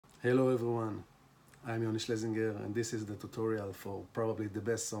Hello everyone, I'm Yoni Schlesinger and this is the tutorial for probably the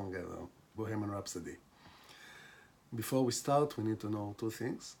best song ever, Bohemian Rhapsody. Before we start, we need to know two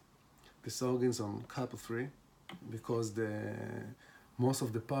things. The song is on capo 3 because most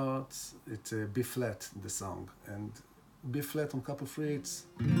of the parts, it's a B flat, the song, and B flat on capo 3 it's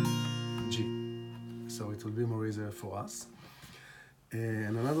G, so it will be more easier for us.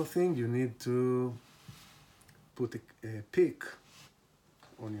 And another thing, you need to put a pick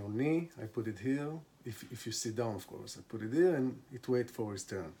on your knee. I put it here. If you sit down, of course, I put it here and it waits for his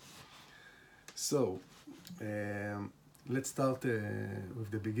turn. So let's start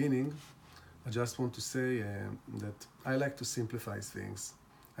with the beginning. I just want to say that I like to simplify things.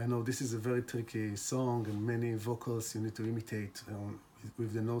 I know this is a very tricky song and many vocals you need to imitate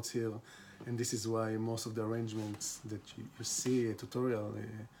with the notes here, and this is why most of the arrangements that you see a tutorial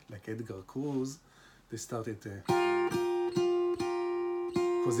like Edgar Cruz, they started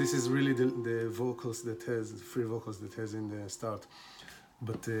because this is really the vocals that has, the three vocals that has in the start.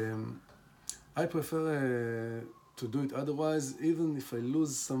 But I prefer to do it otherwise. Even if I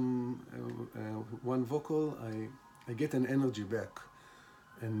lose some one vocal, I get an energy back.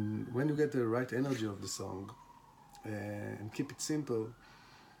 And when you get the right energy of the song and keep it simple,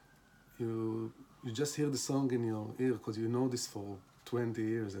 you just hear the song in your ear because you know this for 20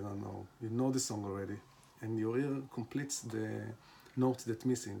 years, I don't know. You know the song already, and your ear completes the notes that's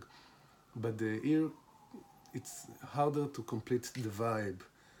missing. But the ear, it's harder to complete the vibe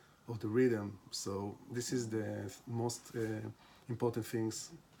or the rhythm. So this is the most important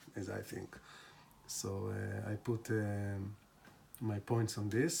things, as I think. So I put my points on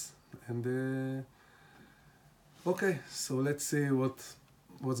this, and okay, so let's see what's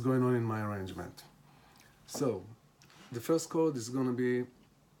going on in my arrangement. So the first chord is going to be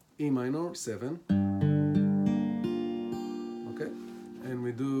E minor 7. Okay, and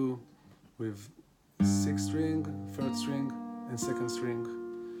we do with 6th string, 3rd string, and 2nd string.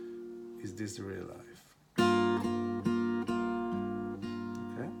 Is this the real life?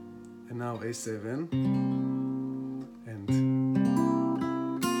 Okay, and now A7 and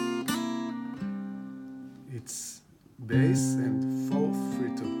it's bass and 4th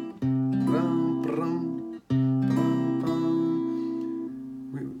 3 2.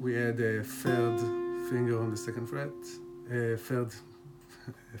 We add a 3rd finger on the 2nd fret, third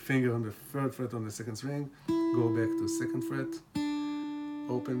finger on the 3rd fret on the 2nd string, go back to 2nd fret,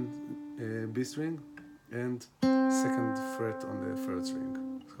 open B string, and 2nd fret on the 3rd string.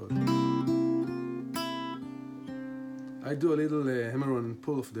 So I do a little hammer on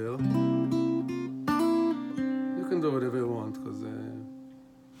pull off there. You can do whatever you want, because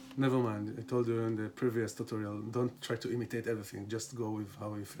never mind, I told you in the previous tutorial, don't try to imitate everything, just go with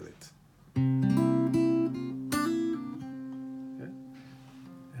how you feel it. Okay.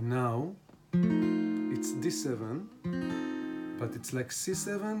 And now it's D7, but it's like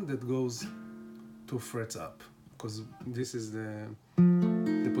C7 that goes 2 frets up, because this is the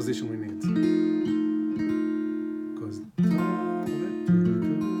position we need.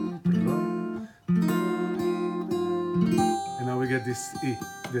 And now we get this E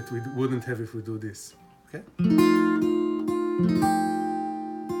that we wouldn't have if we do this. Okay?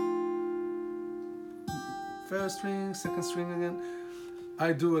 First string, 2nd string again.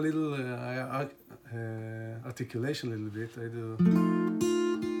 I do a little articulation a little bit. I do.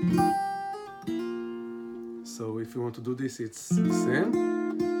 So if you want to do this, it's the same.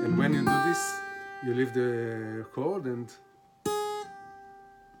 And when you do this, you leave the chord and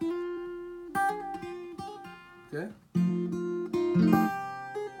okay.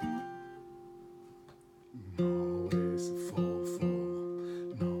 No ways, 4 4.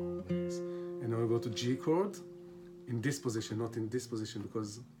 No ways. And now we go to G chord. In this position, not in this position,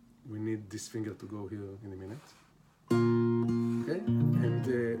 because we need this finger to go here in a minute. Okay, and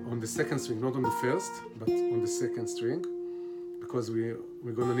on the 2nd string, not on the 1st, but on the 2nd string, because we're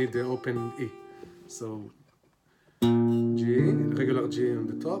gonna need the open E. So G, regular G on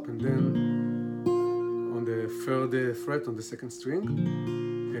the top, and then on the 3rd fret on the 2nd string,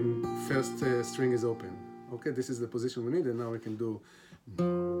 and 1st string is open. Okay, this is the position we need, and now we can do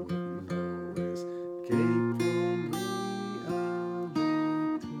no ways.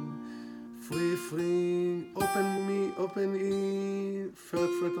 Open E,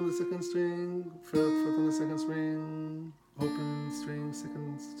 3rd fret on the 2nd string, 3rd fret on the 2nd string, open string,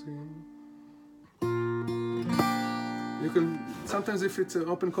 2nd string. You can, sometimes if it's an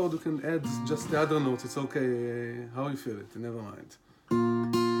open chord, you can add just the other notes, it's okay, how you feel it, never mind.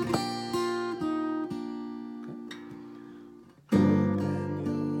 Okay.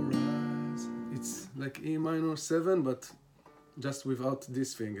 Open your eyes. It's like E minor 7, but just without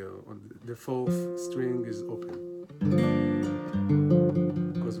this finger. The fourth string is open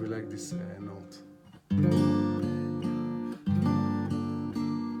because we like this note.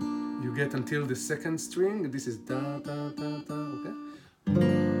 You get until the second string. This is da da da da. Okay.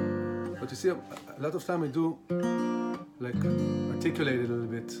 But you see, a lot of time I do like articulate it a little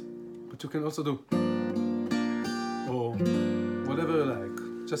bit. But you can also do or whatever you like.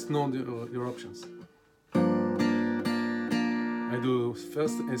 Just know your options. I do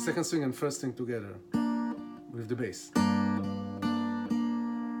second string and first string together with the bass.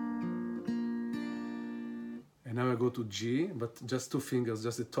 And now I go to G, but just two fingers,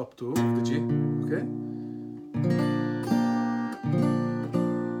 just the top two of the G, okay?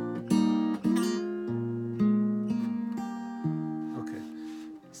 Okay,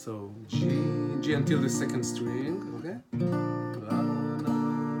 so G until the second string, okay?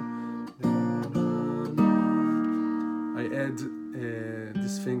 I add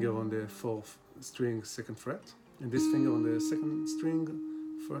this finger on the fourth string, second fret, and this finger on the second string,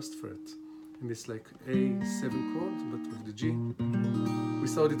 first fret. And it's like A7 chord, but with the G. We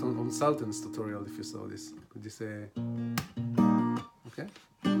saw it on Sultan's tutorial, if you saw this, with this okay?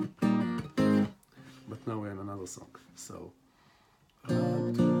 But now we're in another song, so up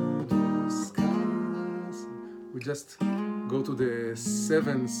to the skies. We just go to the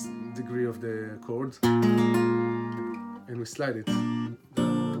 7th degree of the chord, and we slide it.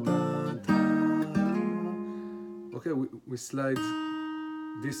 Okay, we slide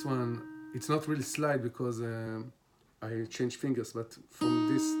this one. It's not really slide because I change fingers, but from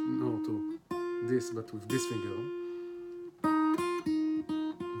this note to this, but with this finger.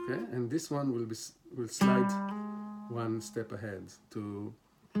 Okay, and this one will slide one step ahead to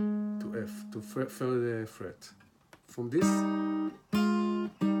F, to further fret. From this,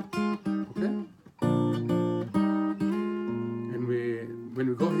 okay, and when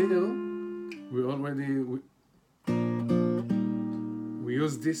we go here, we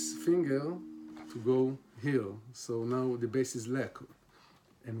use this finger to go here. So now the bass is lack,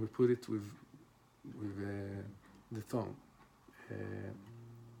 and we put it with the thumb.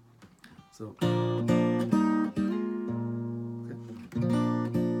 So okay.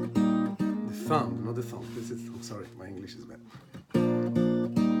 The thumb, not the thumb. This is, I'm sorry, my English is bad.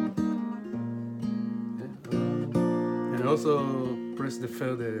 Okay. And I also press the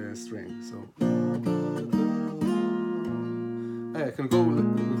third string. So I can go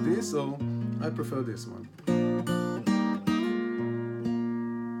with this, so I prefer this one.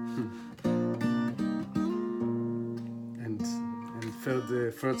 And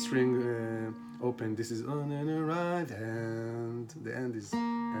third string open. This is on and a right hand. The end is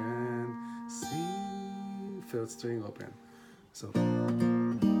and C. Third string open. So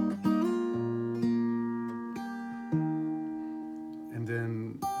and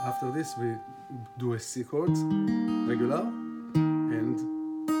then after this we do a C chord, regular. And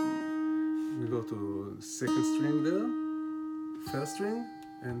we go to second string there, first string,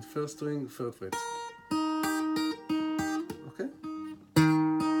 and first string, third fret. Okay?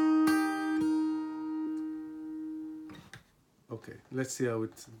 Okay, let's see how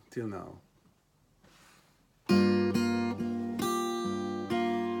it till now.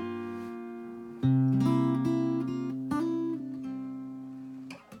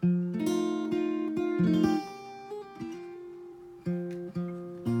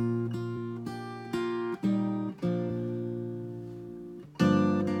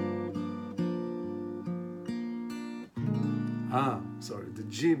 Sorry, the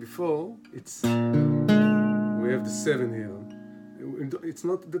G before, it's, we have the 7 here. It's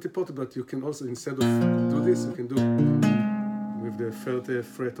not that important, but you can also, instead of do this, you can do with the third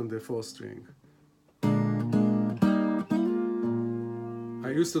fret on the fourth string.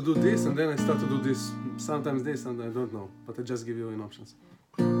 I used to do this, and then I start to do this, sometimes this, and I don't know, but I just give you an options.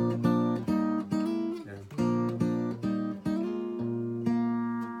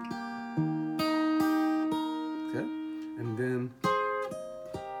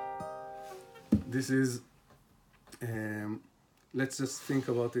 This is, let's just think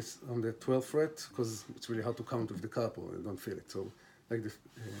about this on the 12th fret, because it's really hard to count with the capo, I don't feel it. So, like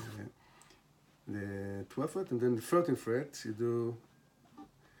the 12th fret, and then the 13th fret, you do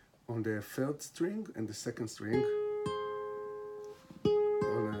on the 3rd string and the 2nd string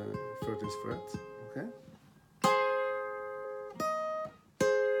on the 13th fret, okay?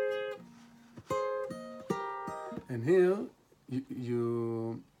 And here,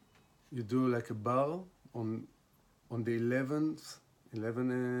 you do like a bar on the 11th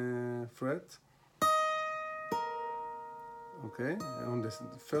fret, okay, on the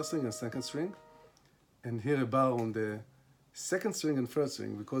 1st string and 2nd string, and here a bar on the second string and third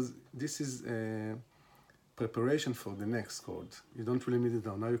string, because this is a preparation for the next chord. You don't really need it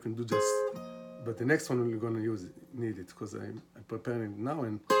now. Now you can do just, but the next one you're gonna need it, because I'm preparing it now,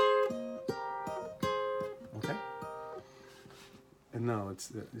 and okay. And now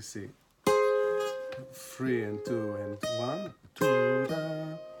it's you see 3 and 2 and 1, 2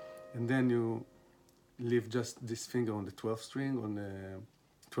 da, and then you leave just this finger on the 12th string, on the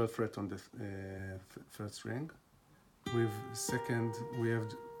 12th fret on the third string. With second, we have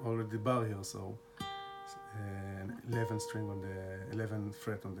already the bar here, so 11th string on the 11th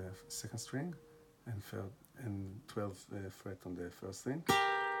fret on the second string, and 12th fret on the first string.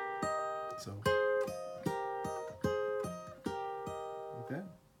 So, okay.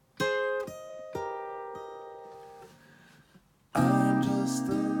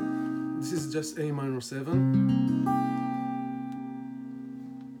 This is just A minor 7.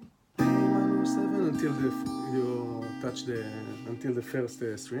 A minor 7 until you touch until the first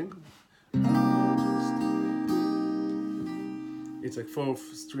string. It's like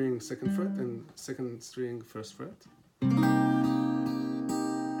 4th string, 2nd fret, and 2nd string, 1st fret.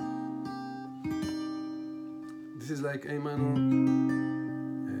 This is like A minor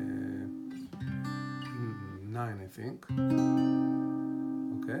 9, I think.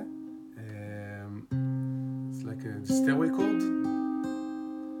 Okay. It's like a stairway chord,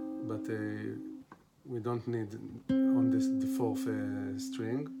 but we don't need on the 4th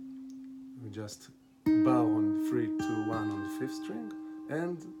string. We just bar on 3, 2, 1 on the 5th string,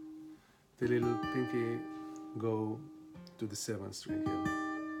 and the little pinky go to the 7th string here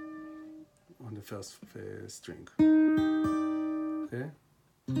on the 1st string. Okay,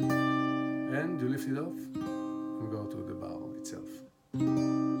 and you lift it off and go to the bar itself,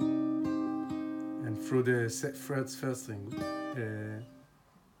 and through the first string.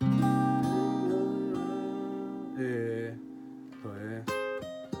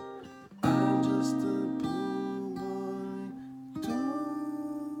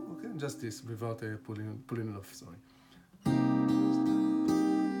 Just this, without pulling it off, sorry.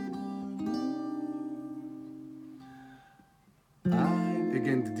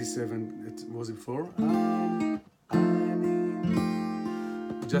 Again, the D7, it was before.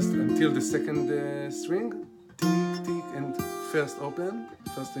 Just until the 2nd string, tick, tick, and first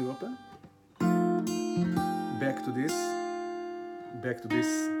string open. Back to this.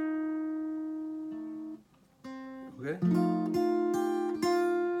 Okay?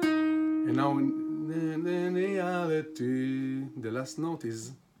 And now in reality, the last note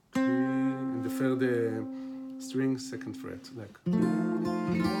is in the 3rd string, 2nd fret, like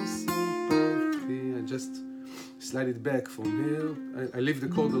I just slide it back from here. I leave the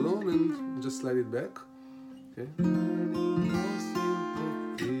chord alone and just slide it back. Okay.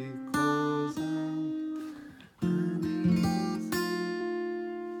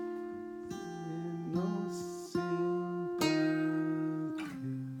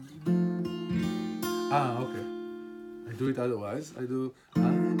 Okay. I do it otherwise. I do I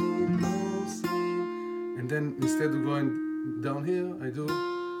need no sleep, and then instead of going down here,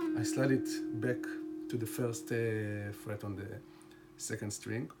 I slide it back to the 1st fret on the 2nd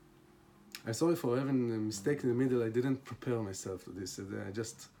string. I'm sorry for having a mistake in the middle. I didn't prepare myself to this. I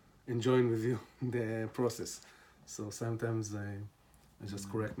just enjoying with you the process. So sometimes I just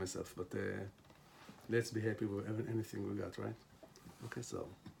correct myself, but let's be happy with anything we got, right? Okay, so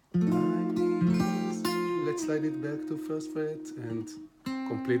let's slide it back to 1st fret and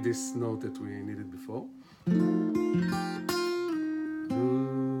complete this note that we needed before.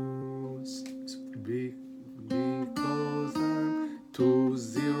 Because I'm 2,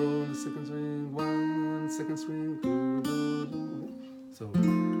 0 on the 2nd string, 1 on the 2nd string, 2, 2. So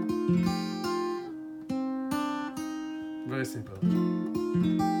very simple.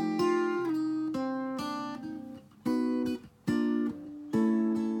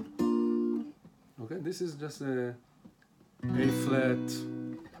 Okay, this is just a flat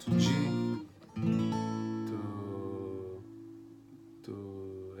to G to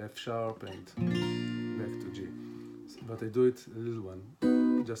F sharp and back to G. But I do it a little one,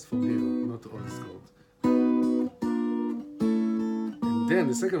 just from here, not all this chord. And then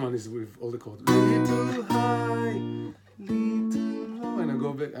the second one is with all the chords. Little high, little low, and I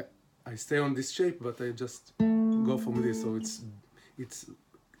go back. I stay on this shape, but I just go from this, so it's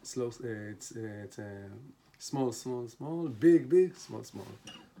slow. It's small, small, small, big, big, small, small.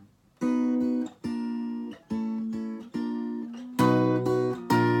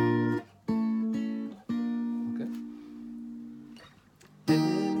 Okay.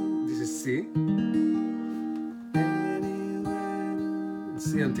 This is C.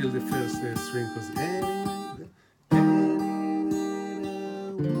 C until the 1st string goes anyway.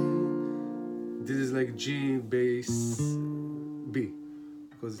 This is like G bass B,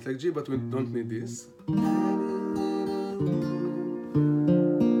 because it's like G, but we don't need this. 2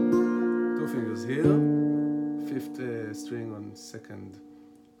 fingers here, 5th string on 2nd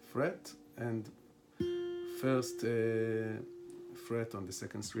fret, and 1st fret on the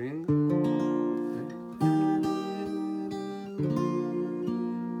 2nd string.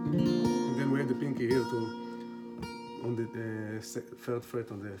 And then we have the pinky here to on the 3rd fret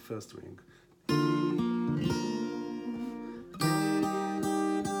on the 1st string.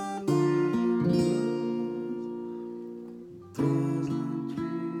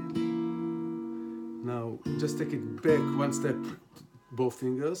 Now just take it back 1 step, both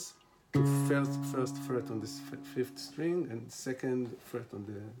fingers, to 1st fret on the 5th string and 2nd fret on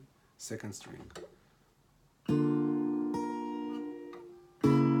the 2nd string.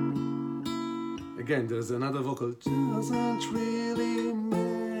 Again, there's another vocal. Doesn't really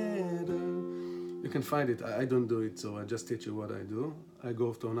matter. You can find it. I don't do it, so I just teach you what I do. I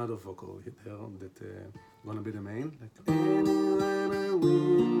go to another vocal here that gonna be the main. Like, anywhere the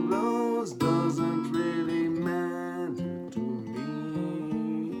wind blows doesn't really matter to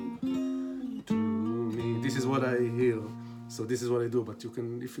me. This is what I hear. So this is what I do. But you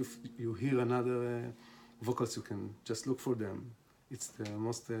can, if you hear another vocals, you can just look for them. It's the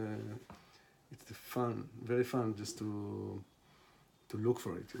most. It's the fun, very fun, just to look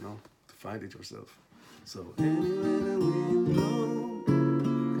for it, you know, to find it yourself. So anywhere the wind blows,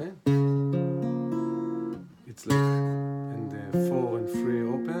 okay. It's like, and the 4 and 3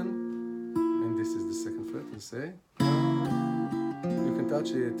 open, and this is the 2nd fret. You say you can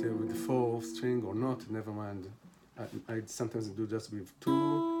touch it with the 4th string or not. Never mind. I sometimes do just with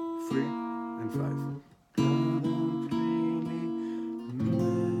 2, 3, and 5.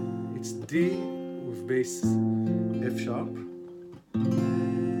 It's D with bass F sharp.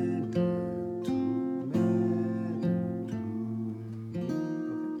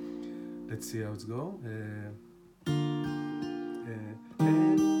 Let's see how it's go.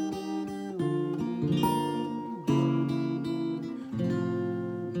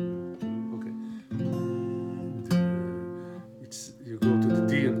 Okay. You go to the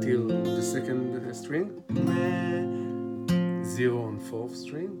D until the 2nd string. 0 on 4th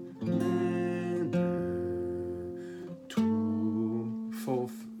string.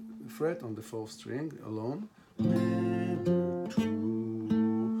 4th fret on the 4th string alone.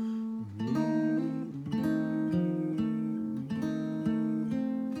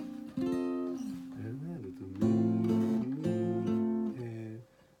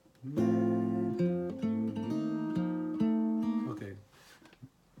 Okay.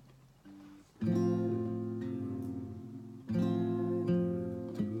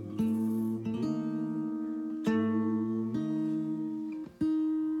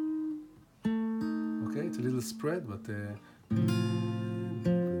 It's a little spread, but to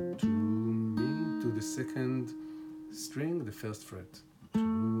the 2nd string, the 1st fret. To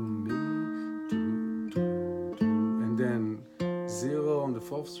me, and then 0 on the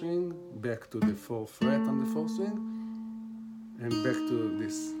 4th string, back to the 4th fret on the 4th string, and back to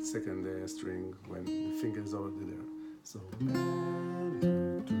this 2nd string when the finger is already there. So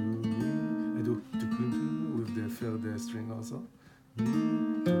I do with the 3rd string also.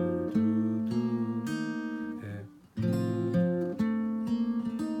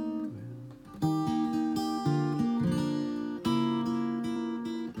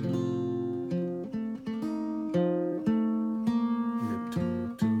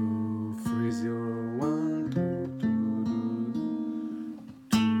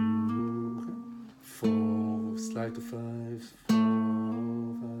 Slide to 5, 4, 5,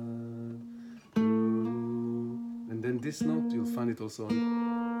 2, and then this note you'll find it also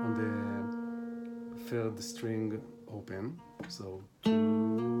on the 3rd string open. So,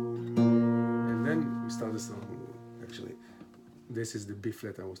 and then we start the song. Actually, this is the B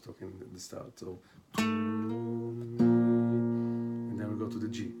flat I was talking at the start. So, and then we go to the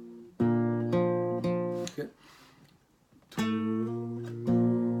G. Okay,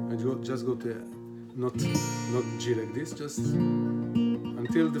 and you just go to not G like this, just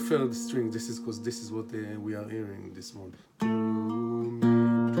until the 3rd string. This is because this is what we are hearing this one. And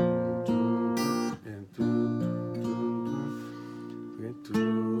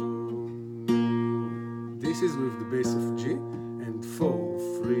this is with the bass of G and 4,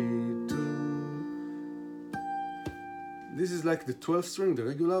 3, 2. This is like the 12th string, the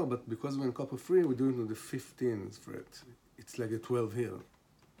regular, but because we're in copper 3, we do it on the 15th fret. It's like a 12 here.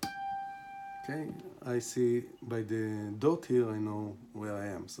 Okay, I see by the dot here, I know where I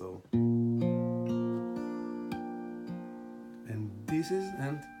am, so. And this is,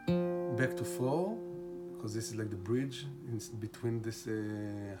 and back to 4, because this is like the bridge in between these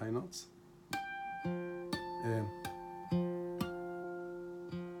high notes.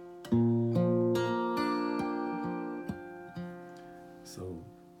 So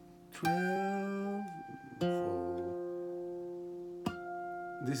 12, 4.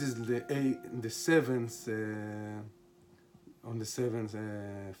 This is the seventh on the 7th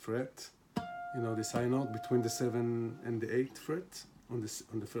fret. You know, this high note between the 7 and the 8th fret on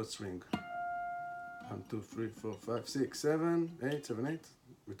the first string. 1, 2, 3, 4, 5, 6, 7, 8, 7, 8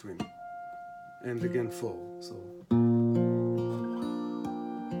 between, and again 4. So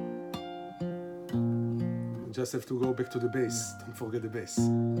just have to go back to the bass. Don't forget the bass,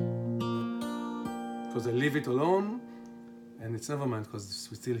 because I leave it alone, and it's never mind because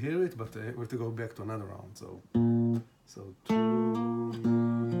we still hear it, but we have to go back to another round. So 2.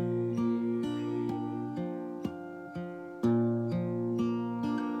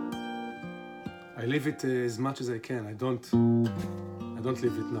 I leave it as much as I can. I don't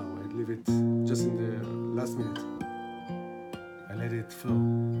leave it now. I leave it just in the last minute. I let it flow.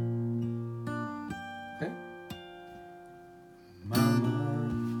 Okay?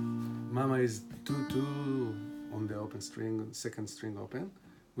 Mama is 2-2 on the open string, second string open.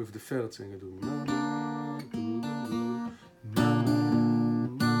 With the third string I do mama,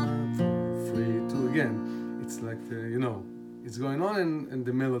 3-2 again. It's like you know, it's going on and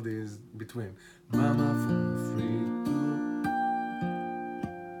the melody is between. Mama, 3-2.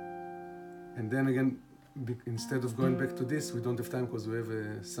 And then again, instead of going back to this, we don't have time because we have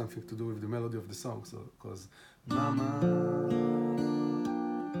something to do with the melody of the song. So, because Mama,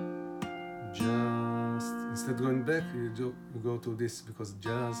 just, instead of going back, you go to this, because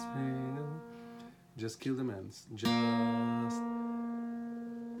just kill the man. Just kill the man.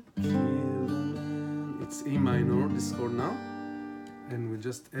 It's E minor, this chord now. And we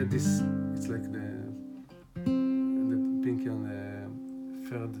just add this. It's like the pinky on the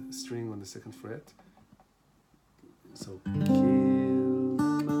third string on the second fret. So kill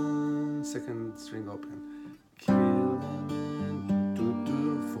the man, second string open. Kill the man,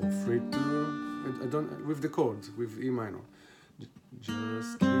 2-2, 4-3-2. I don't with the chords with E minor.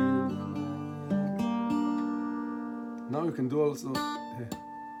 Just kill the man. Now you can do also,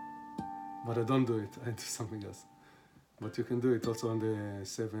 but I don't do it. I do something else. But you can do it also on the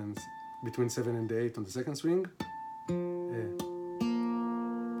 7th, between 7 and the 8 on the second string.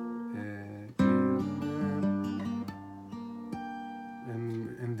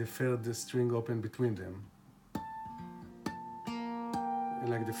 And the third string open between them.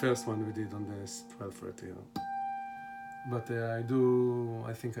 Like the first one we did on the 12th fret here. But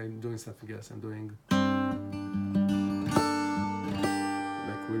I think I'm doing something else. I'm doing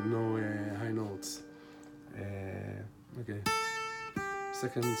like with no high notes. Okay,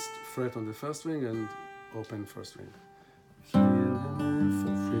 second fret on the first string and open first string. Here and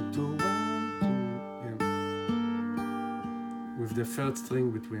 4-3-2-1, 2, yeah. With the third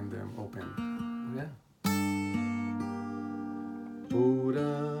string between them open. Yeah. Put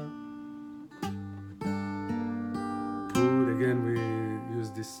again. We use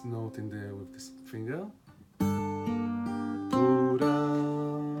this note in there with this finger.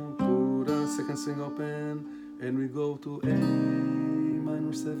 Second string open. And we go to A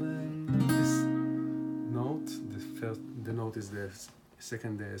minor 7. This note, the note is the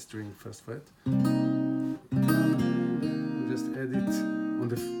second string, first fret. Just add it on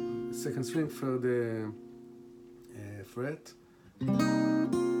the second string for the fret.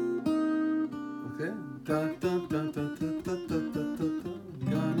 Okay. Da da da da da da da da da.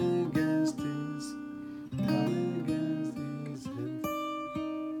 Gun against his head.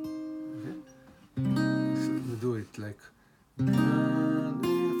 Do it like not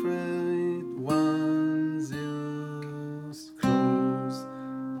afraid, 1, 0,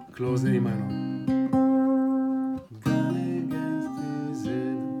 close A minor. Gun against his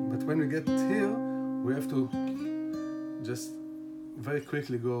head. But when we get here, we have to just very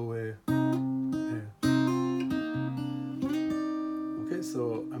quickly go here. Okay,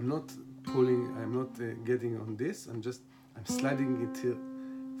 so I'm not getting on this. I'm sliding it here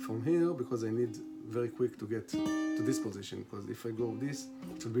from here because I need very quick to get to this position, because if I go this,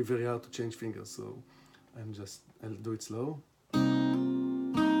 it will be very hard to change fingers. So I'll do it slow.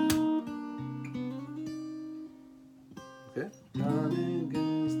 Okay.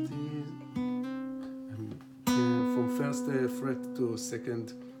 From first fret to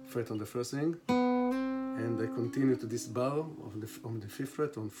second fret on the first string, and I continue to this bar on the 5th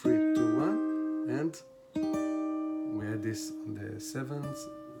fret on 3, 2, 1, and we add this on the 7th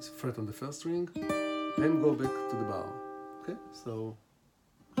fret on the first string, and go back to the bar. Okay, so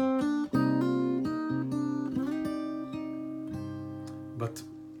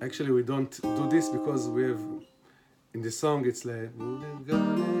actually we don't do this because we have, in the song it's like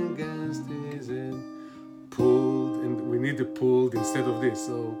gun against his head, pulled, and we need the pulled instead of this,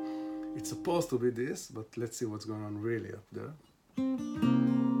 so it's supposed to be this, but let's see what's going on really up there.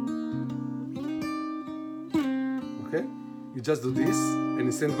 Okay, you just do this, and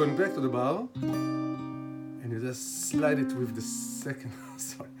instead of going back to the bow, and you just slide it with the second,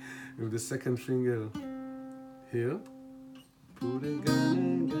 sorry, with the second finger here. Put a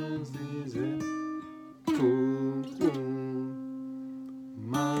gun against his head, pull,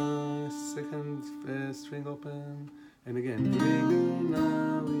 my second string open, and again, Trigger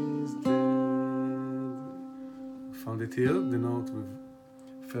now is dead. Found it here, the note with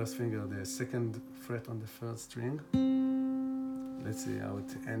first finger, the second fret on the third string. Let's see how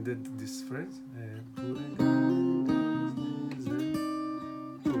it ended this phrase. Put a gun against his head,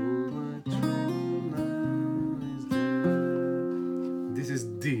 pull my trigger now is dead. This is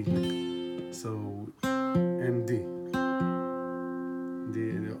D, so, and D. The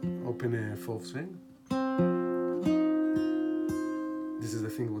open fourth string. This is the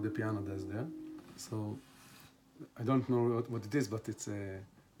thing what the piano does there. So I don't know what it is, but it's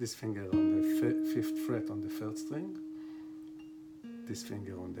this finger on the fifth fret on the third string, this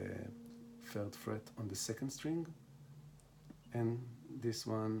finger on the third fret on the second string, and this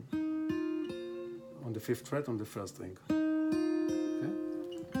one on the fifth fret on the first string. Okay?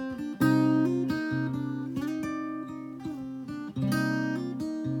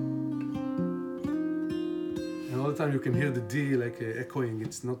 And all the time you can hear the D like echoing.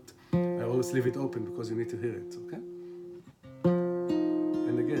 It's not, I always leave it open because you need to hear it, okay?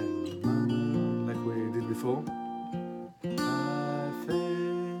 And again, like we did before. I feel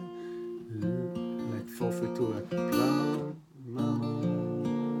like 4-3-2, like down, mama.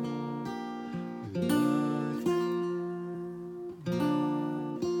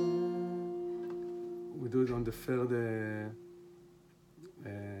 We do it on the third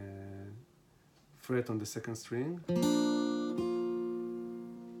fret on the second string.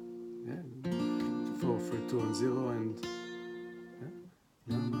 4-3-2 and 0, and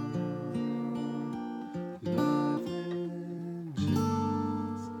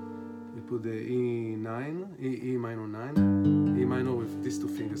we put the E9, E minor 9, E minor with these two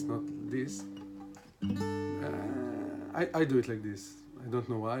fingers, not this. I do it like this. I don't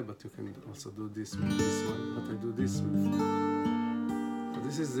know why, but you can also do this with this one. But I do this with. But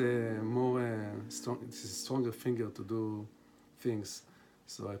this is a more strong. This is a stronger finger to do things.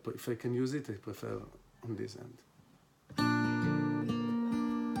 So if I can use it, I prefer on this end.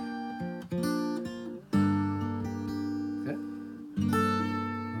 Okay?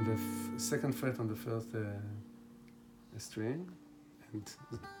 On the second fret on the first string, and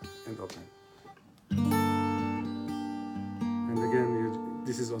open. And again,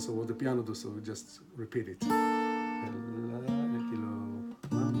 this is also what the piano does, so we just repeat it.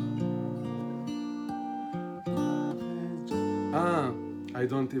 I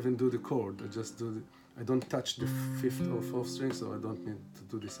don't even do the chord. I just do the, I don't touch the fifth or fourth string, so I don't need to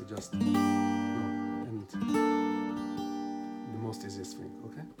do this. I just no, and the most easiest thing.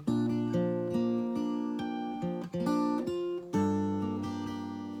 Okay.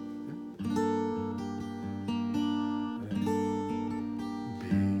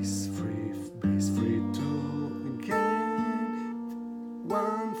 Bass free two again.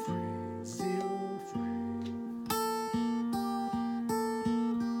 1 3 0 3.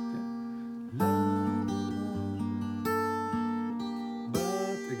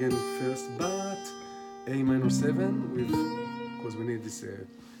 Again, first bat, A minor 7 with, because we need this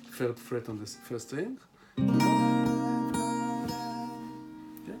third fret on the first string.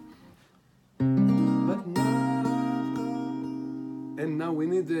 Okay. But now, and now we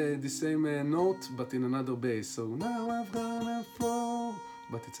need the same note, but in another bass. So now I've gonna fall,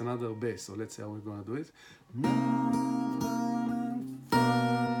 but it's another bass. So let's see how we're gonna do it. Now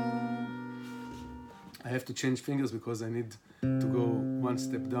I have to change fingers because I need to go one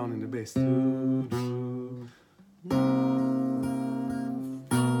step down in the bass. On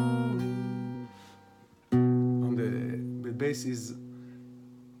the bass is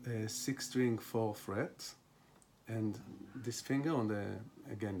a 6th string 4th fret, and this finger on the,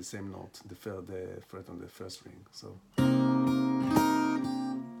 again, the same note, the third fret on the first string. So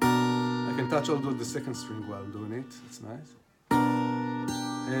I can touch also the second string while doing it. It's nice.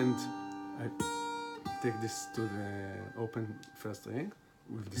 And I take this to the open first string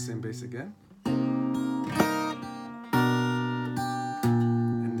with the same bass again.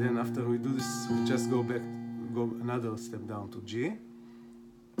 And then after we do this, we just go another step down to G.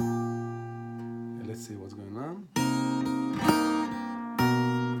 And let's see what's going on.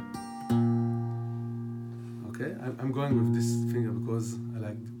 Okay, I'm going with this finger because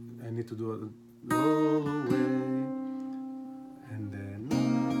I need to do it all the way, and then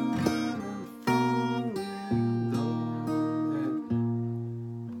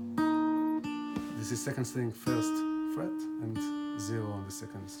this is second string, first fret, and 0 on the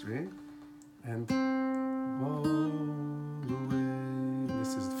second string, and all the way.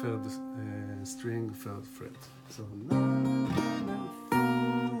 This is third string, third fret. So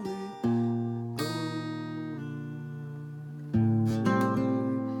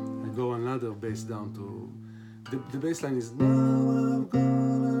another bass down to the bass line is now I'm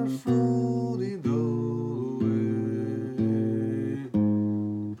gonna throw it all away.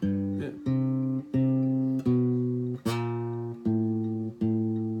 Yeah.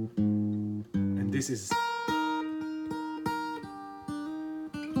 And this is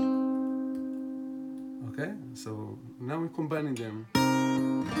okay, so now we're combining them.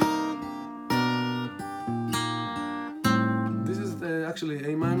 Actually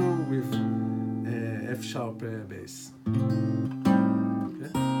A minor with F sharp bass.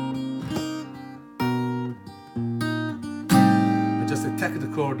 Okay. I just attack the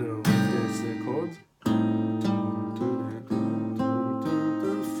chord with this chord.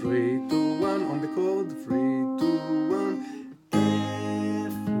 3, 2, 1 on the chord. 3, 2, 1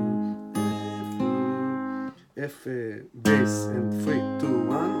 F bass and 3, 2,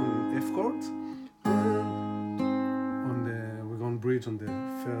 1 on F chord. Bridge on the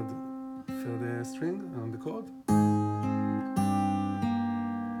third string on the chord.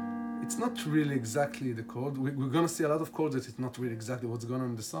 It's not really exactly the chord. We're gonna see a lot of chords that it's not really exactly what's going on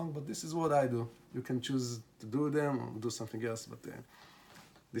in the song, but this is what I do. You can choose to do them or do something else, but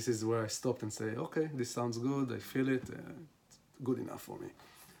this is where I stop and say, okay, this sounds good, I feel it, it's good enough for me.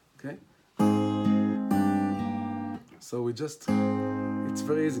 Okay? So it's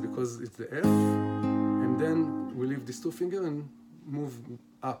very easy because it's the F, and then we leave these two fingers and move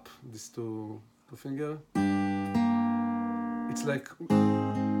up these two finger. It's like we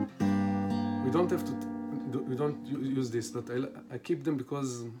don't have to we don't use this, but I keep them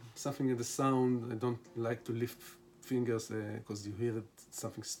because something in the sound. I don't like to lift fingers because you hear it,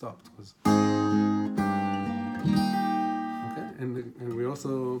 something stopped. Okay, and we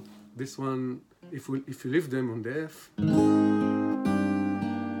also this one, if you leave them on the F,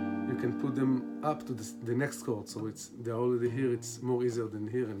 you can put them up to the next chord, so they're already here. It's more easier than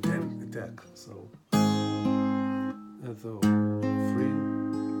here, and then attack. So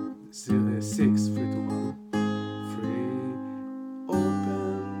 3, 6, 3 to 1,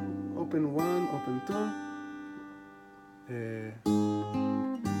 3, open 1, open 2.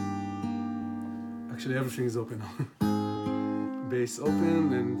 Actually, everything is open now. Bass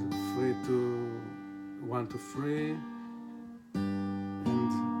open and 3 to 1 to 3.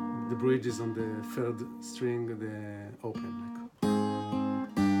 The bridge is on the third string, the open.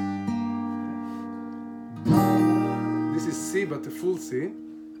 This is C, but a full C.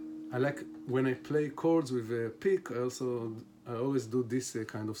 I like when I play chords with a pick. I always do this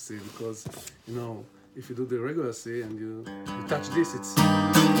kind of C because if you do the regular C and you touch this, it's so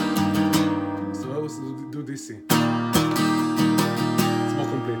I always do this C. It's more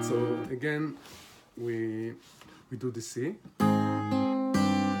complete. So again, we do the C.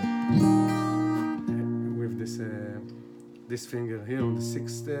 With this finger here on the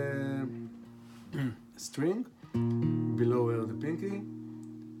 6th string, below where the pinky,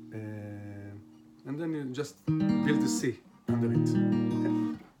 and then you just build the C under it. Okay?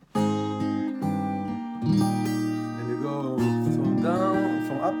 And you go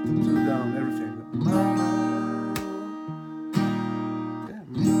from up to down, everything. Okay.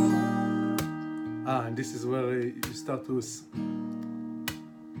 And this is where you start to.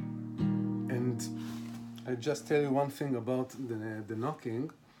 And I just tell you one thing about the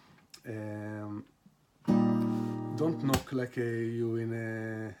knocking. Don't knock like you in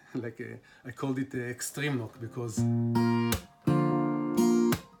I called it an extreme knock because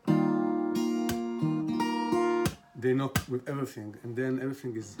they knock with everything and then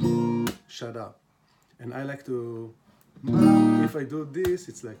everything is shut up. And I like to, if I do this,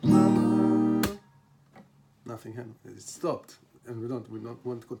 it's like nothing happened. It stopped. And we don't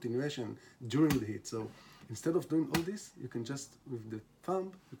want continuation during the hit. So instead of doing all this, you can just, with the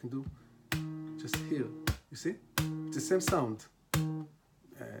thumb, you can do just here. You see? It's the same sound.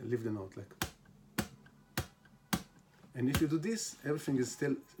 Leave the note like. And if you do this, everything is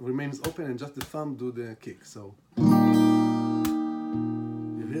still remains open and just the thumb do the kick. So you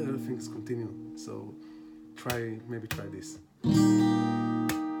hear everything is continuing. So maybe try this.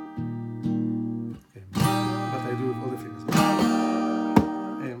 Okay. But I do with all the fingers.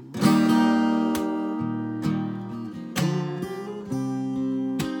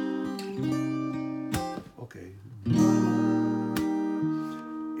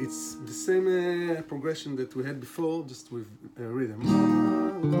 it's the same progression that we had before, just with rhythm.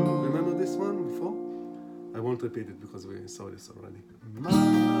 Remember this one before? I won't repeat it because we saw this already.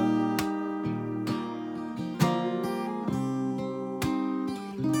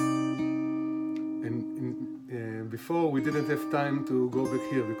 And before we didn't have time to go back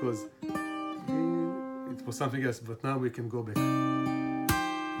here because it was something else, but now we can go back.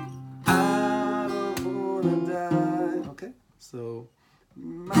 I don't wanna die. Okay, so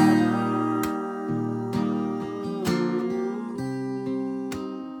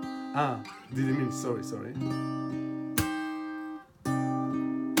didn't mean sorry.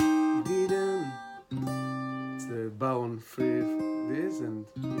 Didn't. It's the bar on 3 this, and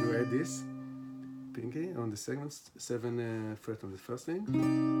you add this pinky on the second 7 fret on the first string.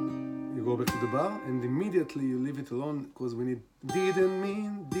 You go back to the bar and immediately you leave it alone because we need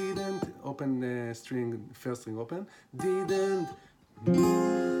didn't open string, first string open, didn't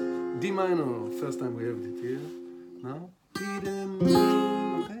D minor, first time we have it here. Now didn't,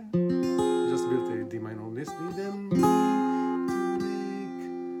 okay, just built a D minor on this. Didn't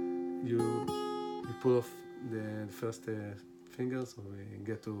you pull off the first finger, so we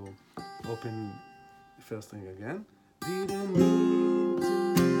get to open the first string again. Didn't mean to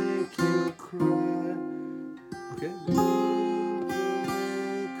make you cry. Okay.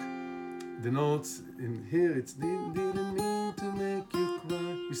 The notes in here, it's didn't mean to make you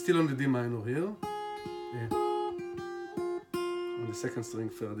cry. You're still on the D minor here. On the second string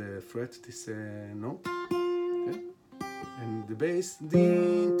for the fret, this note. Okay. And the bass,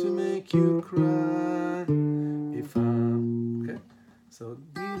 didn't to make you cry. If okay. So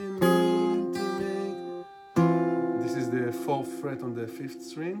didn't mean to make. This is the 4th fret on the 5th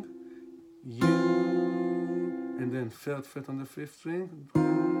string. You, and then 3rd fret on the 5th string.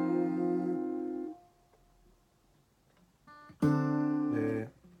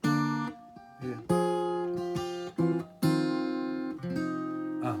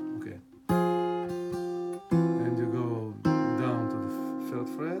 Okay. And you go down to the 3rd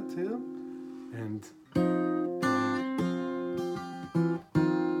fret here, and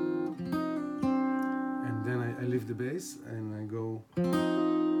then I leave the bass and I go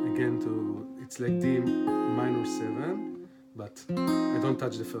again to, it's like D minor 7, but I don't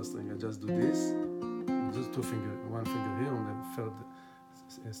touch the first string, I just do this, just 2 fingers, 1 finger here on the 3rd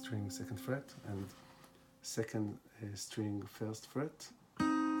string 2nd fret and 2nd string 1st fret,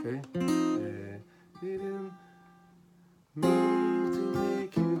 okay, didn't mean to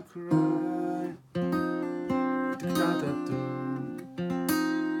make you cry,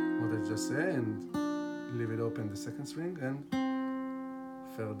 what I just say, and leave it open the 2nd string and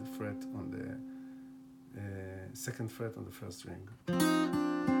 3rd fret on the 2nd fret on the 1st string.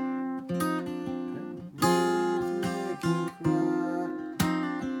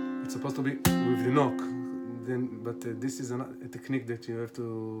 It's supposed to be with the knock, then, but this is a technique that you have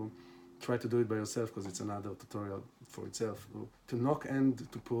to try to do it by yourself because it's another tutorial for itself. To knock and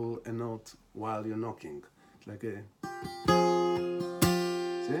to pull a note while you're knocking, like a.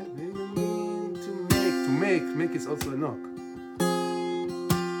 See? To make is also a knock.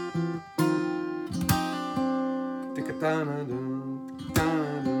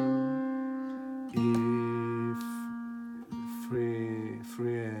 If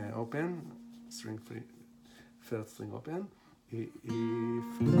 3 open, string 3, 3rd string open. If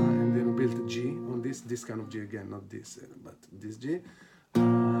and then we build a G on this kind of G again, not this, but this G.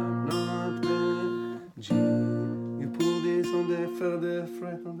 Not bad, G. You pull this on the 3rd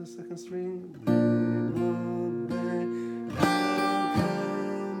fret on the 2nd string. Not bad.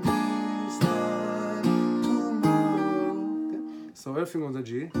 So everything on the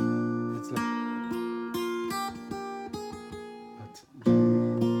G, it's like, but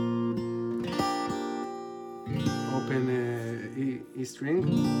G, open E string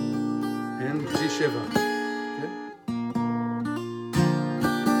and G7, okay?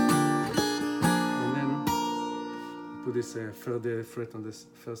 And then put this 3rd fret on the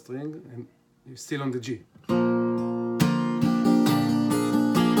 1st string and you're still on the G.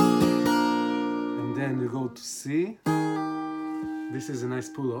 And then you go to C. This is a nice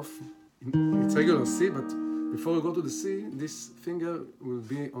pull-off. It's regular C, but before you go to the C, this finger will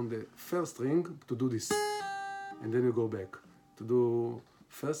be on the 1st string to do this. And then you go back to do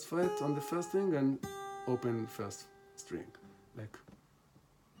 1st fret on the 1st string and open 1st string, like.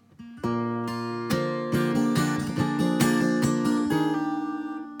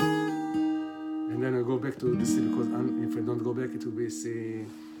 And then I go back to the C because if I don't go back, it will be C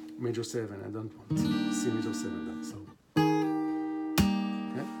major 7. I don't want C major 7 then, so.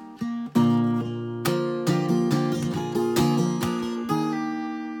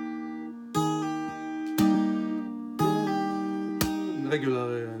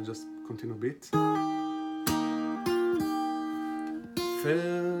 regular, just continue beat.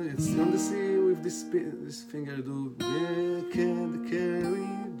 Fair, it's on the C with this finger. Do carry,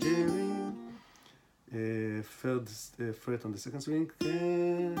 Jerry. Third fret on the second string,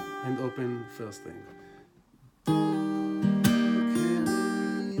 and open first string.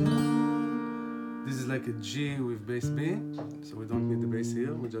 This is like a G with bass B, so we don't need the bass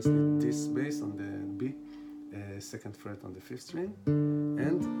here. We just need this bass on the B, second fret on the fifth string,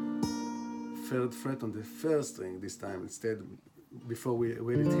 and third fret on the first string this time instead. Before we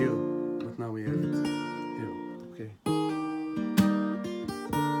had it here, but now we have it here. Okay.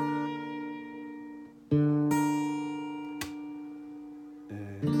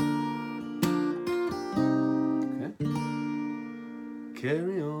 Okay.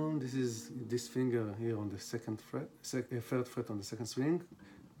 Carry on. This is this finger here on the second fret, third fret on the second string.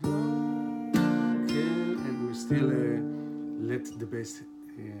 Okay, and we still let the bass.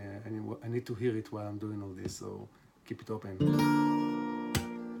 I need to hear it while I'm doing all this, so keep it open.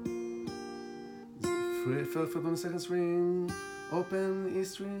 Third fret on the second string, open E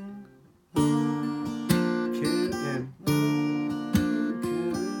string,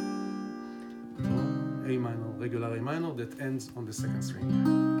 A minor, regular A minor that ends on the second string.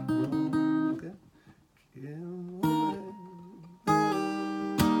 Okay.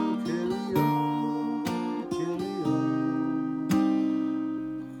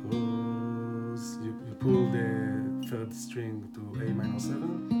 You pull the third string to A minor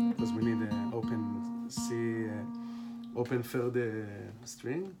 7 because we need an open C, open third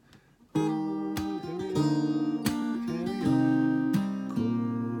string. And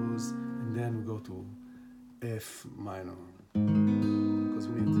then we go to F minor because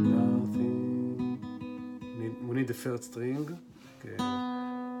we need nothing. We need the third string, okay,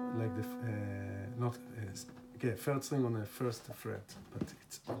 like the not okay, third string on the first fret, but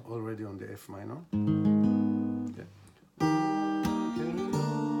it's already on the F minor. Okay.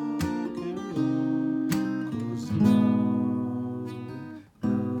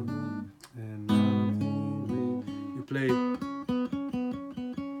 Play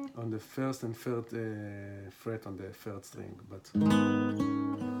on the first and third fret on the third string, but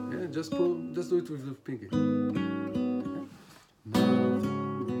yeah, just do it with the pinky.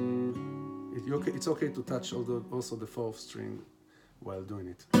 Okay. It's okay to touch also the fourth string while doing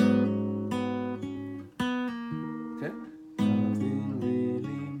it. Okay. Nothing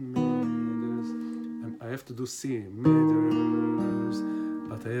really matters. I have to do C matters,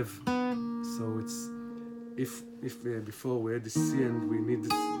 but I have so it's. If before we had the C and we need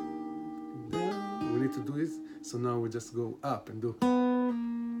this, we need to do it. So now we just go up and do,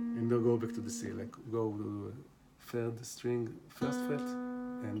 and then go back to the C. Like go to third string, first fret,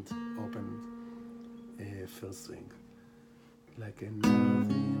 and open first string. Like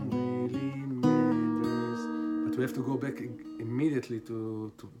nothing really matters. But we have to go back immediately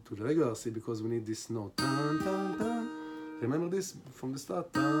to the regular C because we need this note. Dun, dun, dun. Remember this from the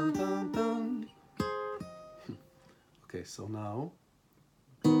start. Dun, dun, dun. Okay, so now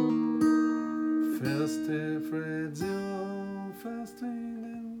first fret 0, first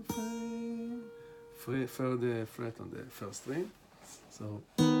string, and third fret on the first string. So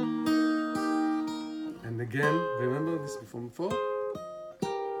and again, remember this from before.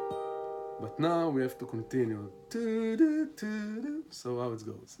 But now we have to continue. So how it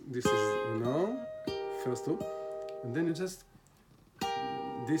goes? This is first two, and then you just.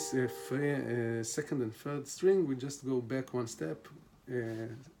 This second and third string, we just go back one step. Okay,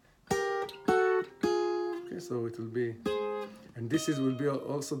 so it will be, and this will be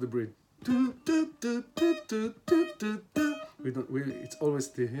also the bridge. It's always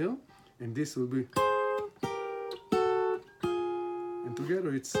still here, and this will be, and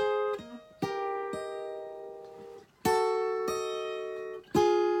together it's.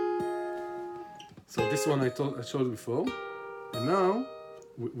 So this one I showed before, and now.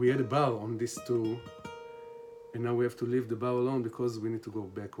 We had a bar on these two, and now we have to leave the bar alone because we need to go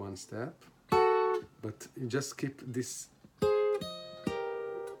back one step. But you just keep this.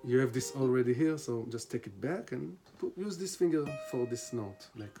 You have this already here, so just take it back and use this finger for this note,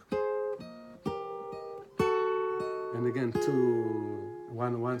 like. And again,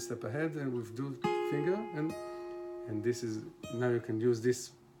 one step ahead, and with the finger, and this is now you can use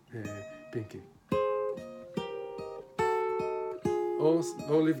this pinky.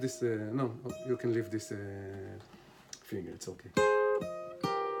 Or leave this, no, you can leave this finger, it's okay.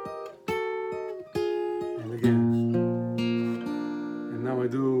 And again, and now I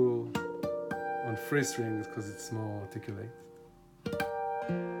do on free string because it's more articulate.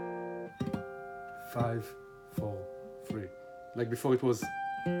 5, 4, 3. Like before it was,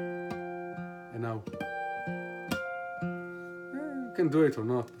 and now. You can do it or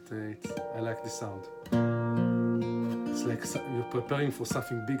not, but I like this sound. It's like you're preparing for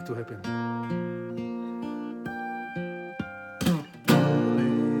something big to happen.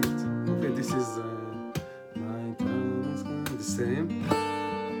 Okay, this is my time is gone. The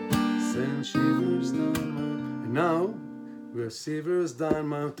same shivers down my. And now we're shivers down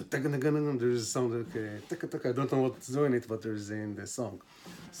my. There's a sound like I don't know what's doing it, but there's in the song.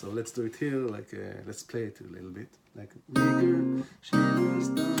 So let's do it here. Like let's play it a little bit. Like shivers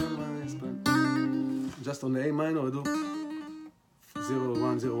down my spine. Just on the A minor, I do 0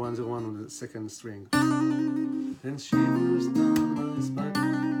 1 0 1 0 1 on the second string. And shivers down my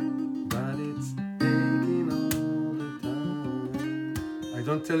spine, but it's aching all the time. I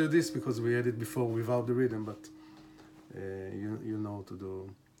don't tell you this because we had it before without the rhythm, but you know to do.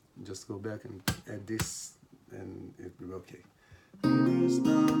 Just go back and add this, and it will be okay. Shivers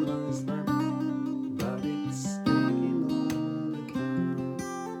down my spine, but it's aching all the time.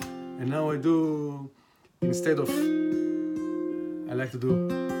 And now I do, instead of, I like to do,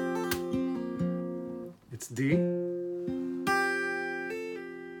 it's D.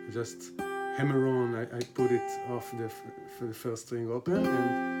 Just hammer on, I put it off the first string open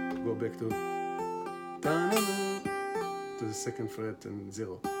and go back to the second fret and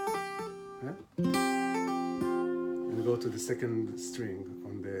 0. Yeah? And go to the second string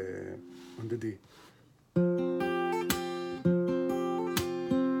on the D.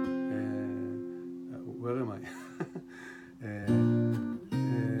 Where am I? And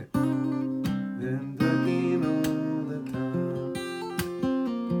again all the time.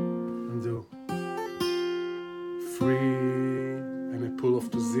 And do 3, and I pull off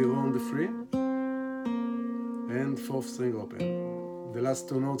to 0 on the 3, and 4th string open. The last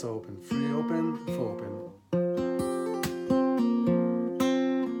 2 notes are open. 3 open, 4 open.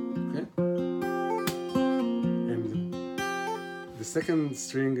 Okay? And the second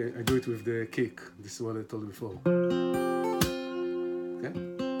string, I do it with the kick. This is what I told you before. Okay?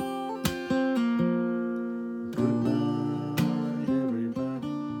 Goodbye, everybody.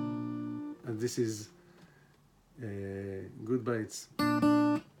 And this is goodbye. It's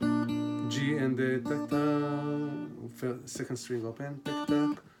G and the tac tac. Second string open. Tac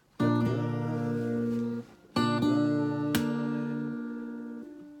tac.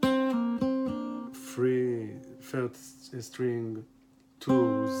 Third string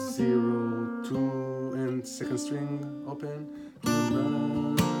 2 0 2 and second string open,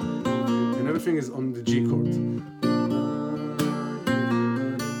 and everything is on the G chord.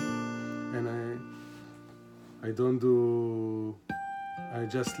 And I don't do. I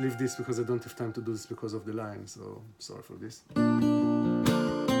just leave this because I don't have time to do this because of the line. So sorry for this. I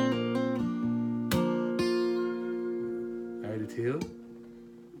add it here.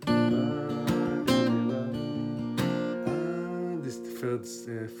 Third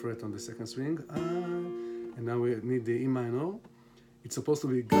fret on the second string, and now we need the E minor. It's supposed to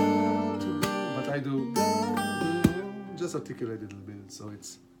be go to go, but I do go, just articulate it a little bit, so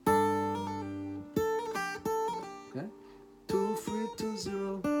it's okay. 2 3 2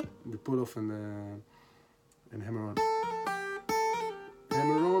 0. The pull off and hammer on,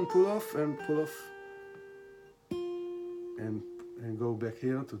 pull off and pull off, and go back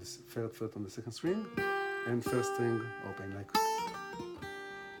here to the third fret on the second string, and first string open like.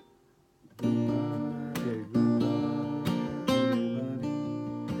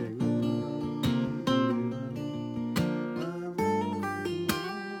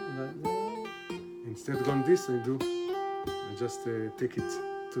 Instead of going this, I just take it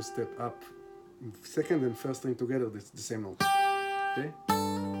 2 steps up. Second and first string together, the same note. Okay?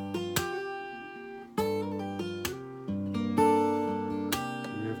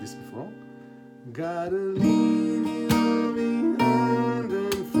 We have this before. Gotta leave you behind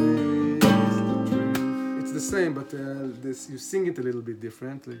and face the truth. It's the same, but you sing it a little bit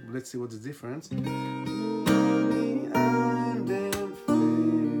different. Let's see what's the difference.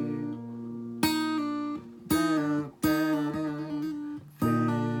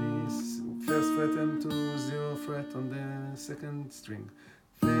 On the second string.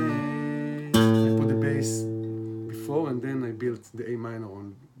 I put the bass before and then I built the A minor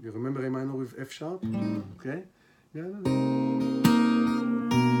on. You remember A minor with F sharp? Okay? Yeah.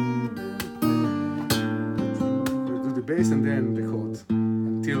 Do the bass and then the chord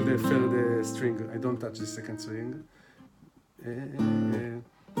until the third string. I don't touch the second string.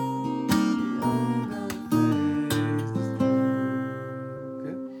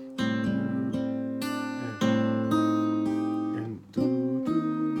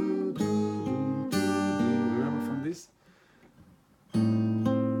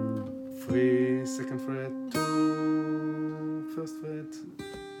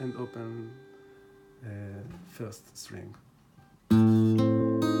 open first string.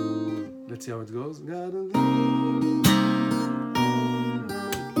 Let's see how it goes. On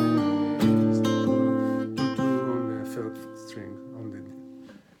the third string, on the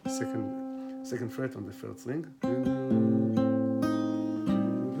second fret on the third string.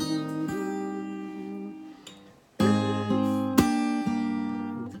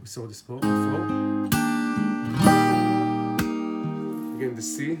 We saw this before. Again, the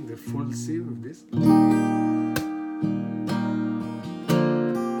C, the full C with this.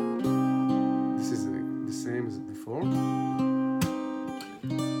 This is the same as before.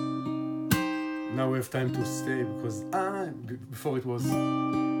 Now we have time to stay because before it was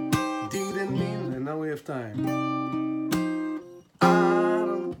didn't mean, and now we have time.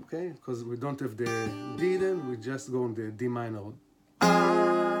 Okay, because we don't have the didn't, we just go on the D minor.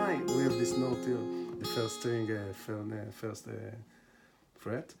 We have this note here, the first string, first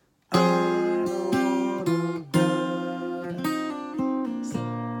fret. It's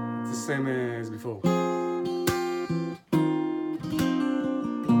the same as before. I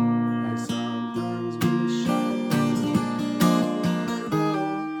sometimes wish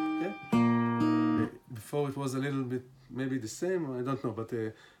okay. Before it was a little bit maybe the same, I don't know, but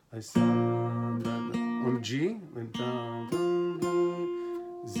I sometimes on G went down,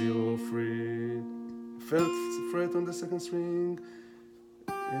 0, 3, first fret on the second string.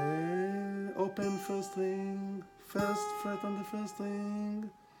 Open first string, first fret on the first string.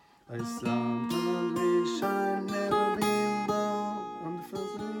 I sometimes wish I'd never been born on the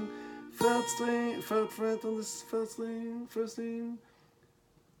first string, third fret on the first string,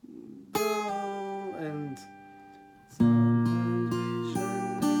 do, and sometimes wish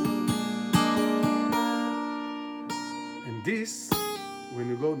I'd never. And this, when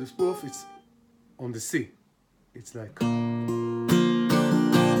you go this proof, it's on the C. It's like.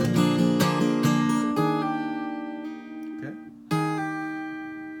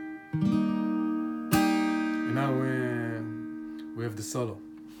 We have the solo.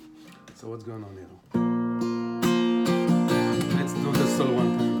 So what's going on here? Let's do the solo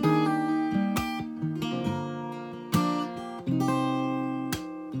one time.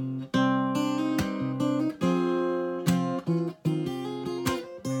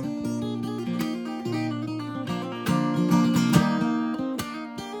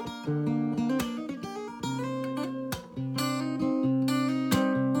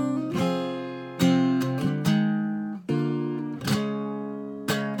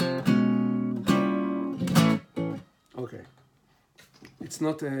 Okay, it's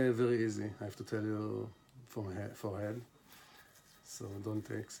not very easy, I have to tell you forehead, so don't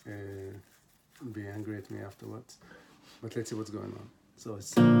be angry at me afterwards, but let's see what's going on. So it's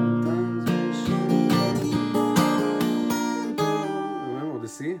sometimes remember the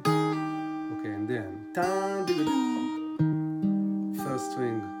C? Okay, and then first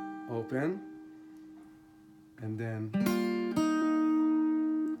string open, and then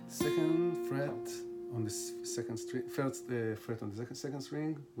second fret on the second string, first fret on the second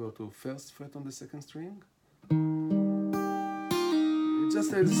string, go to first fret on the second string.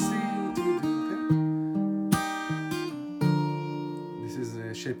 Just like the C, okay? This is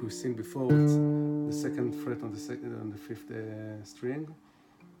a shape we've seen before. It's the second fret on the fifth string,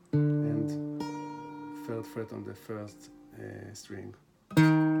 and third fret on the first string.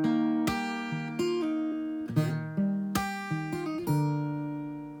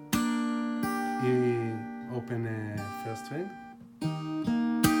 Open first string,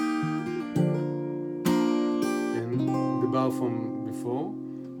 and the bar from before,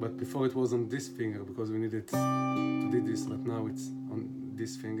 but before it was on this finger because we needed to do this, but now it's on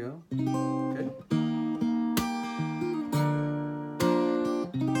this finger. Okay.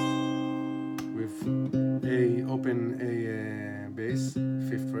 With open A bass,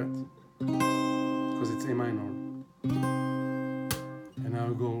 5th fret, because it's A minor, and now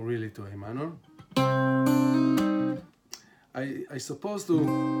we go really to A minor. I supposed to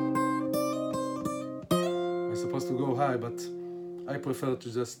go high, but I prefer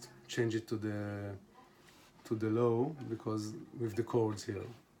to just change it to the low because with the chords here,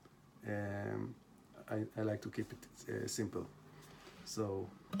 I like to keep it simple. So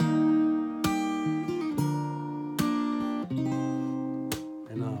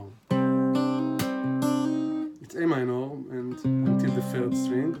and now it's A minor and until the third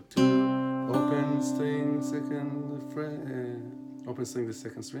string to open string second fret, open string the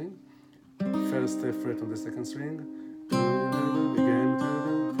second string, first fret on the second string, again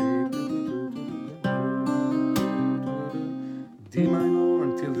D minor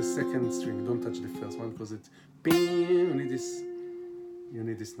until the second string. Don't touch the first one because it's ping. You need this you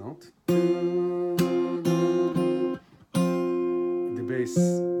need this note. The bass,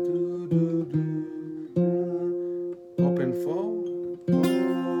 open 4,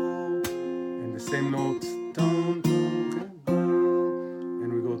 and the same note,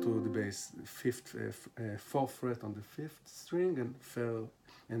 and we go to the bass, fourth fret on the 5th string,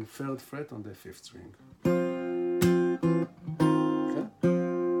 and third fret on the 5th string.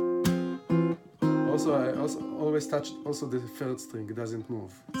 I also always touch also the 3rd string, it doesn't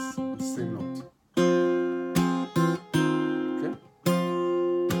move, it's the same note. Okay?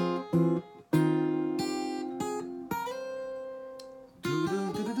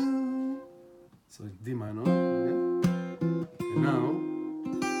 So it's D minor, okay? And now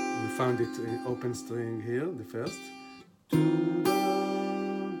we found it open string here, the first.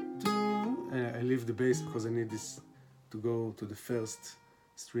 I leave the bass because I need this to go to the 1st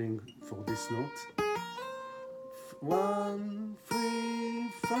string for this note. 1, 3,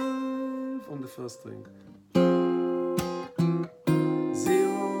 5 on the 1st string.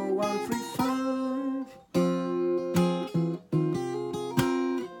 0, 1, 3, 5.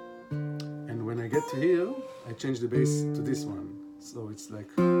 And when I get to here, I change the bass to this one. So it's like,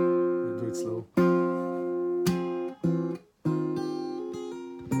 I do it slow.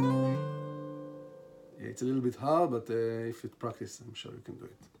 Yeah, it's a little bit hard, but if you practice, I'm sure you can do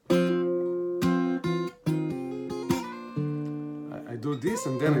it. I do this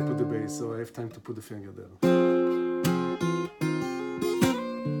and then I put the bass, so I have time to put the finger there.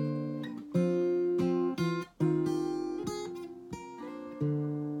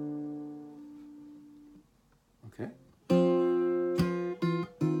 Okay.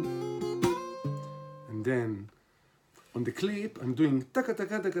 And then on the clip, I'm doing taka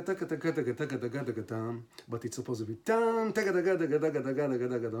taka taka taka taka taka taka taka taka tam, but it's supposed to be tam taka taka taka taka taka taka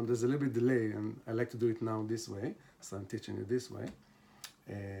taka tam. There's a little bit delay, and I like to do it now this way, so I'm teaching you this way.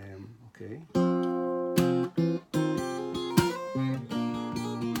 Okay.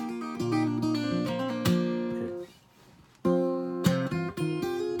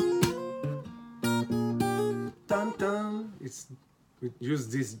 Tam tam. We use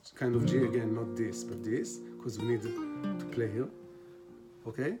this kind of G again, not this, but this, because we need to play here.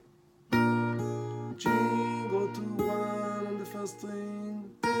 Okay? G, go to 1 on the 1st string,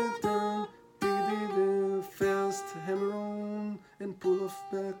 first hammer on and pull off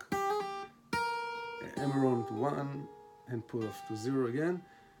back, hammer on to 1 and pull off to 0 again.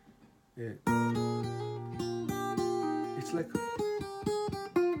 It's like,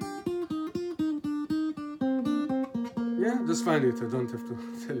 yeah, just find it. I don't have to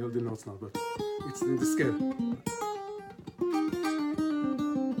tell you all the notes now, but it's in the scale.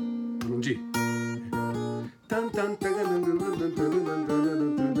 On G.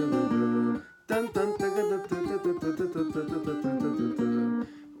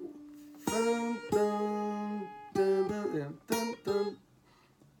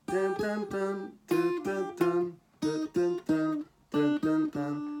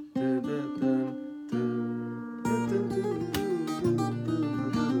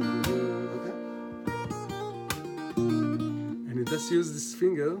 Just use this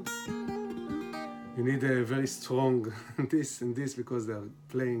finger. You need a very strong this and this because they are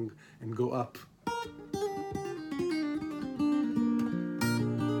playing and go up.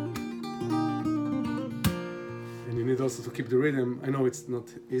 And you need also to keep the rhythm. I know it's not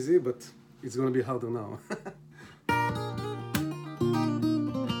easy, but it's going to be harder now.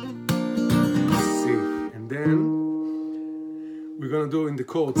 See, and then we're going to do in the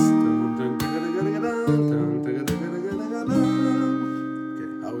chords.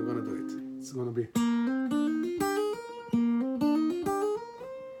 It's gonna be 1,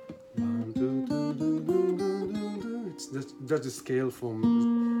 2, 2, 2, 2, 2. It's just a scale from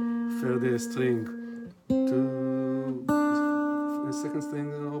 3rd string to the 2nd string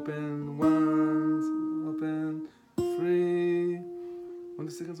open, 1, open, 3 on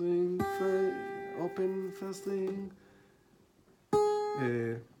the 2nd string, 5, open 1st string.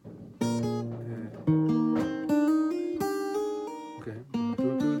 Okay.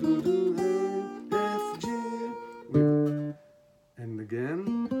 Again,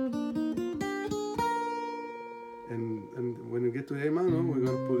 and when we get to A minor, we're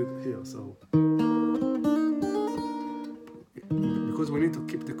going to pull it here. So because we need to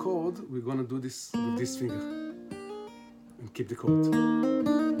keep the chord, we're going to do this with this finger and keep the chord.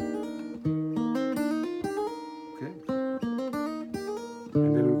 Okay,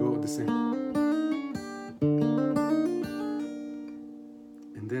 and then we go the same,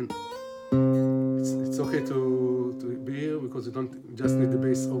 and then it's okay to be here because you don't just need the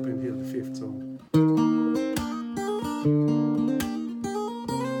bass open here, the 5th. So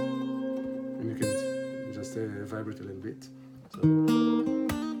vibrate a little bit. So,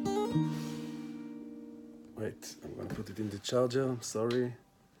 wait, I'm gonna put it in the charger. I'm sorry,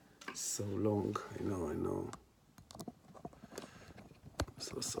 so long. I know.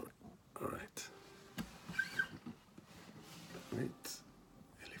 So sorry. All right. Wait,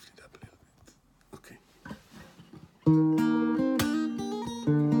 I lift it up a little bit. Okay.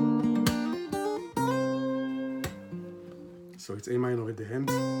 So it's A minor at the end.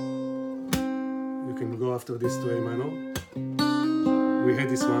 You can go after this to A minor. We had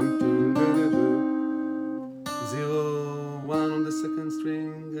this one. 0, 1 on the second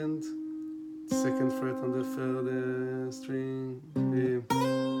string and second fret on the third string. Yeah,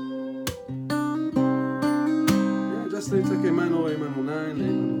 just it's like A minor, A minor 9, A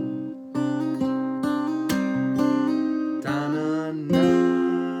minor. Ta-na-na.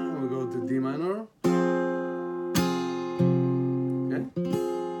 We go to D minor. Okay.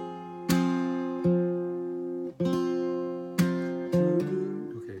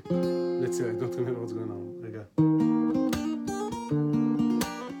 Okay. Let's see. I don't remember what's going on. Rega.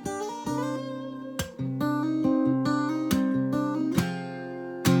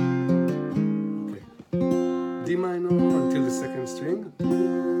 D minor until the second string.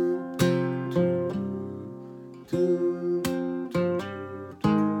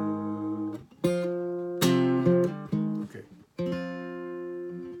 Okay.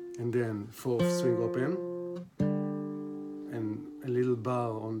 And then fourth string open. And a little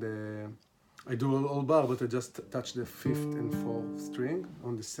bar on the... I do all bar, but I just touch the fifth and fourth string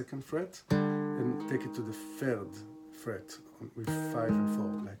on the second fret and take it to the third fret with 5 and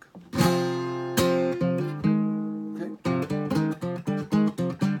 4, like.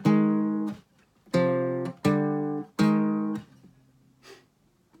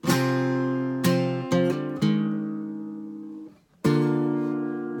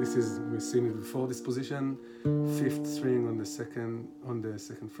 We've seen it before. This position, fifth string on the second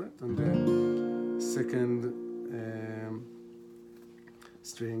fret, and the second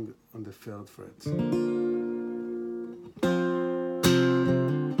string on the third fret.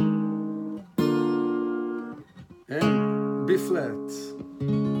 And B flat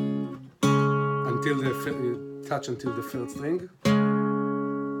until you touch until the third string.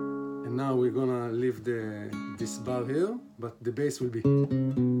 And now we're gonna leave this bar here, but the bass will be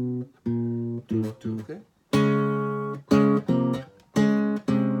 2, okay?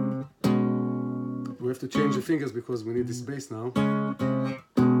 We have to change the fingers because we need this bass now.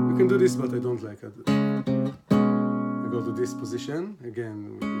 We can do this, but I don't like it. I go to this position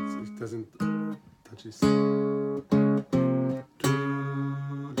again. It doesn't touch this.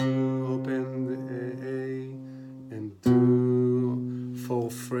 Open the A and do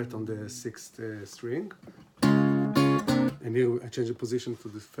 4th fret on the 6th string. And here I change the position to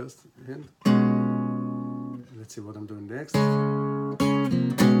the first hand. Let's see what I'm doing next.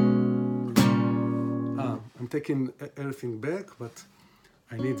 I'm taking everything back, but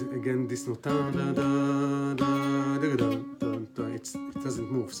I need again this note. It doesn't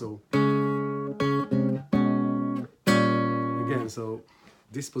move, so again, so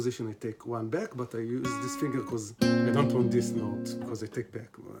this position I take 1 back, but I use this finger because I don't want this note because I take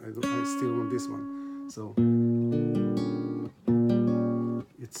back. I still want this one, so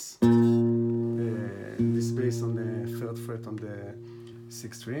it's this bass on the 3rd fret on the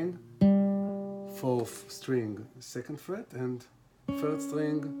 6th string, 4th string 2nd fret, and 3rd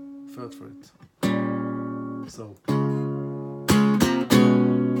string 3rd fret. So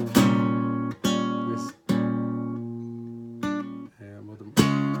this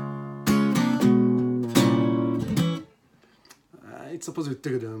it's supposed to be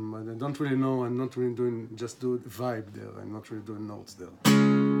rhythm. I don't really know. I'm not really doing just do vibe there. I'm not really doing notes there.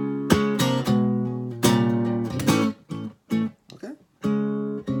 Okay.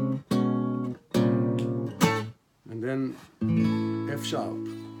 And then F sharp.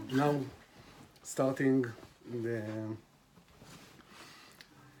 Now starting the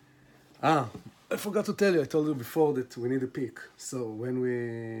I forgot to tell you. I told you before that we need a pick. So when we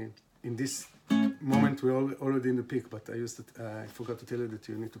in this moment we're already in the pick, but I forgot to tell you that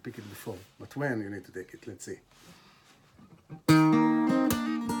you need to pick it before. But when you need to take it, let's see.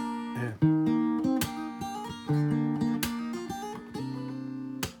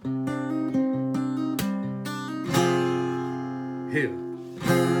 Here.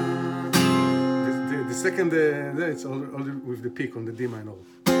 The second, it's already with the pick on the D minor.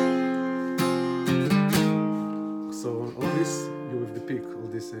 So all this, you with the pick, all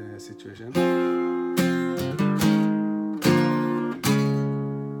this situation.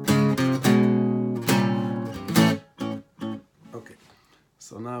 Okay,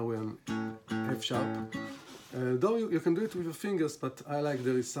 so now we're on F sharp, Though you can do it with your fingers, but I like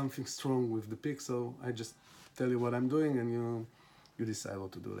there is something strong with the pick, so I just tell you what I'm doing and you decide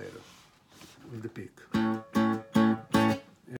what to do later with the pick.